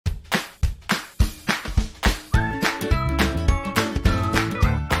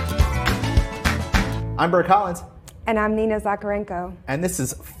I'm Bert Collins. And I'm Nina Zakharenko. And this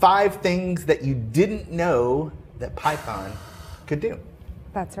is 5 things that you didn't know that Python could do.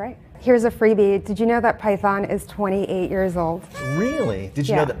 That's right. Here's a freebie. Did you know that Python is 28 years old? Really? Did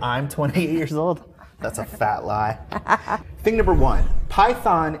you know that I'm 28 years old? That's a fat lie. Thing number 1,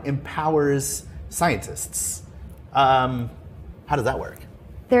 Python empowers scientists. How does that work?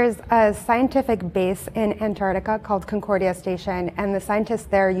 There's a scientific base in Antarctica called Concordia Station, and the scientists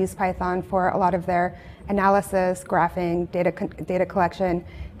there use Python for a lot of their analysis, graphing, data collection.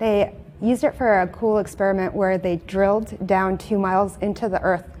 They used it for a cool experiment where they drilled down 2 miles into the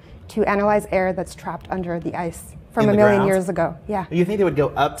Earth to analyze air that's trapped under the ice from a million years ago. Yeah. You think they would go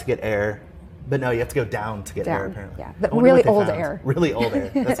up to get air, but no, you have to go down to get air, apparently. Yeah, the really old air. Really old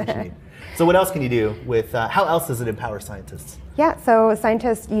air. That's what you need. So what else can you do with, how else does it empower scientists? Yeah, so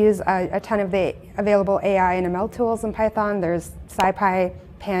scientists use a ton of the available AI and ML tools in Python. There's SciPy,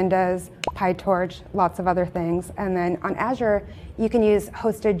 Pandas, PyTorch, lots of other things. And then on Azure, you can use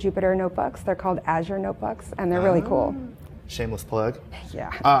hosted Jupyter notebooks. They're called Azure notebooks, and they're really cool. Shameless plug.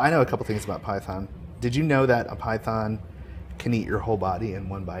 Yeah. I know a couple things about Python. Did you know that a Python can eat your whole body in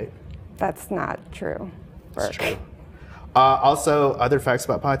 1 bite? That's not true. It's true. Also, other facts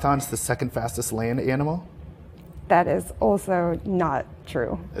about Python, it's the 2nd fastest land animal. That is also not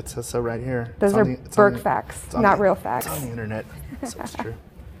true. It says so right here. Those are Burke facts, not real facts. It's on the internet, so it's true.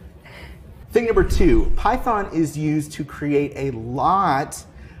 Thing number 2, Python is used to create a lot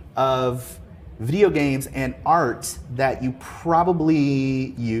of video games and art that you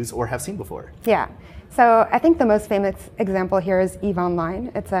probably use or have seen before. Yeah. So I think the most famous example here is EVE Online.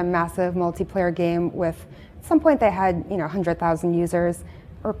 It's a massive multiplayer game with, at some point they had 100,000 users,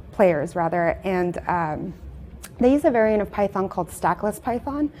 or players rather, and they use a variant of Python called Stackless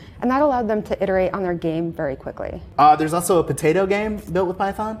Python, and that allowed them to iterate on their game very quickly. There's also a potato game built with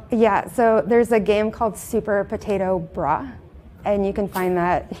Python? Yeah, so there's a game called Super Potato Bra, and you can find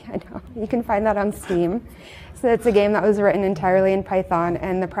that, you can find that on Steam. So it's a game that was written entirely in Python,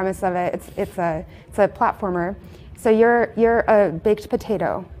 and the premise of it, it's a platformer. So you're a baked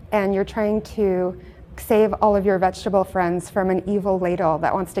potato, and you're trying to save all of your vegetable friends from an evil ladle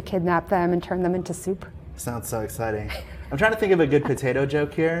that wants to kidnap them and turn them into soup. Sounds so exciting. I'm trying to think of a good potato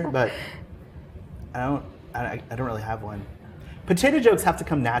joke here, but I don't really have one. Potato jokes have to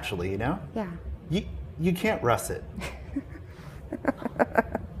come naturally, you know? Yeah. You can't Russ it.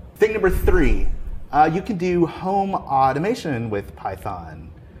 Thing number 3, you can do home automation with Python.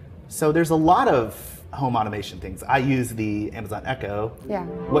 So there's a lot of home automation things. I use the Amazon Echo. Yeah.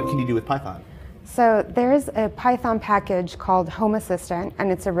 What can you do with Python? So there's a Python package called Home Assistant, and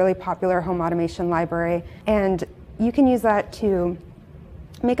it's a really popular home automation library. And you can use that to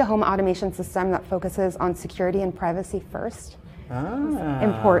make a home automation system that focuses on security and privacy first. It's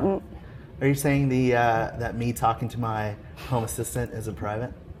important. Are you saying that me talking to my Home Assistant isn't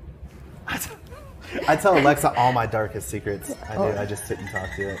private? I tell Alexa all my darkest secrets. I just sit and talk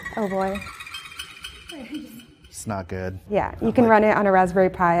to it. Oh boy. It's not good. Yeah, you can run it on a Raspberry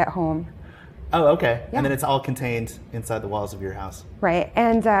Pi at home. Oh, okay. Yeah. And then it's all contained inside the walls of your house. Right,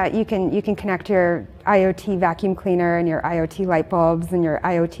 and you can connect your IoT vacuum cleaner and your IoT light bulbs and your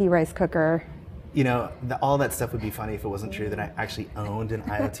IoT rice cooker. You know, all that stuff would be funny if it wasn't true that I actually owned an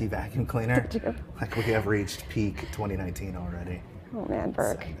IoT vacuum cleaner. Did you? Like we have reached peak 2019 already. Oh man,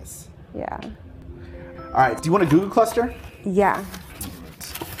 Burke. Sadness. Yeah. All right, do you want a Google cluster? Yeah.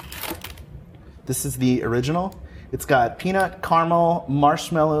 This is the original. It's got peanut, caramel,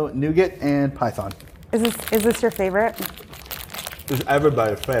 marshmallow, nougat, and Python. Is this your favorite? It's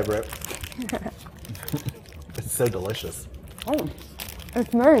everybody's favorite. It's so delicious. Oh,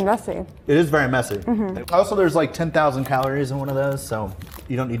 it's very messy. It is very messy. Also, there's like 10,000 calories in one of those, so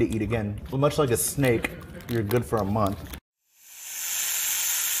you don't need to eat again. Well, much like a snake, you're good for a month.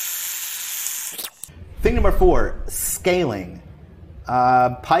 Thing number 4, scaling.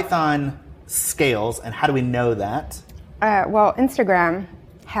 Python scales, and how do we know that? Well, Instagram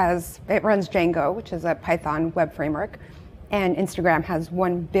runs Django, which is a Python web framework, and Instagram has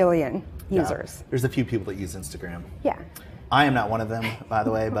 1 billion users. Yeah. There's a few people that use Instagram. Yeah. I am not one of them, by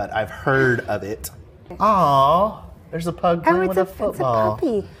the way, but I've heard of it. Aww, there's a pug playing with a football. It's a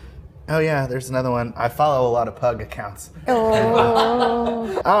puppy. Oh yeah, there's another one. I follow a lot of pug accounts.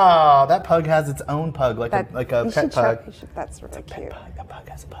 Oh. Oh, that pug has its own pug, like a pet pug. That's really cute. The pug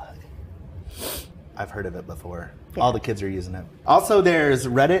has a pug. I've heard of it before. Yeah. All the kids are using it. Also, there's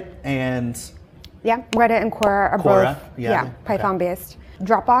Reddit and... Yeah, Reddit and Quora are both Python-based. Okay.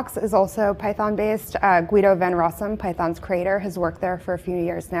 Dropbox is also Python-based. Guido van Rossum, Python's creator, has worked there for a few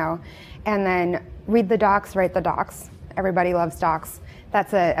years now. And then Read the Docs, Write the Docs Everybody loves docs.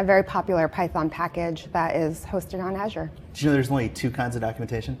 That's a very popular Python package that is hosted on Azure. Did you know there's only two kinds of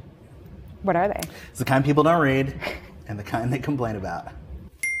documentation? What are they? It's the kind people don't read and the kind they complain about.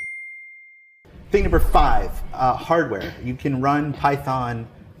 Thing number 5, hardware. You can run Python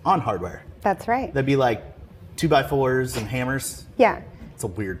on hardware. That's right. That'd be like 2x4s and hammers. Yeah. It's a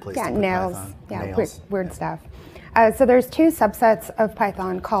weird place Yeah, to put nails. Python. Yeah, Nails. weird stuff. So there's two subsets of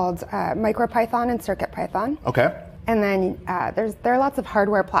Python called MicroPython and CircuitPython. Okay. And then there are lots of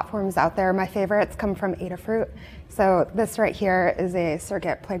hardware platforms out there. My favorites come from Adafruit. So this right here is a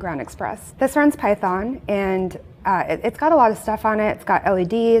Circuit Playground Express. This runs Python, and it's got a lot of stuff on it. It's got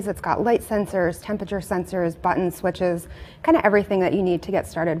LEDs, it's got light sensors, temperature sensors, buttons, switches, kind of everything that you need to get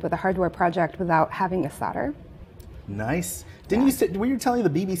started with a hardware project without having to solder. Nice. Didn't you say, were you telling the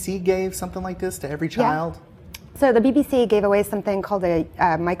BBC gave something like this to every child? So the BBC gave away something called a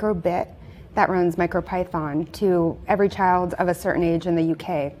microbit that runs MicroPython to every child of a certain age in the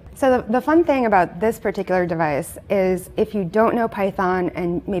UK. So the fun thing about this particular device is if you don't know Python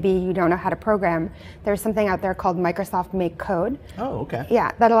and maybe you don't know how to program, there's something out there called Microsoft Make Code. Oh, okay.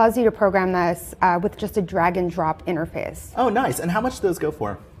 Yeah, that allows you to program this with just a drag and drop interface. Oh, nice. And how much do those go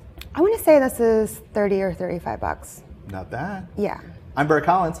for? I want to say this is 30 or 35 bucks. Not bad. Yeah. I'm Bert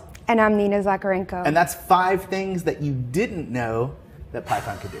Collins. And I'm Nina Zakarenko. And that's 5 things that you didn't know that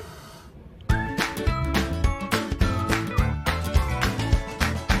Python could do.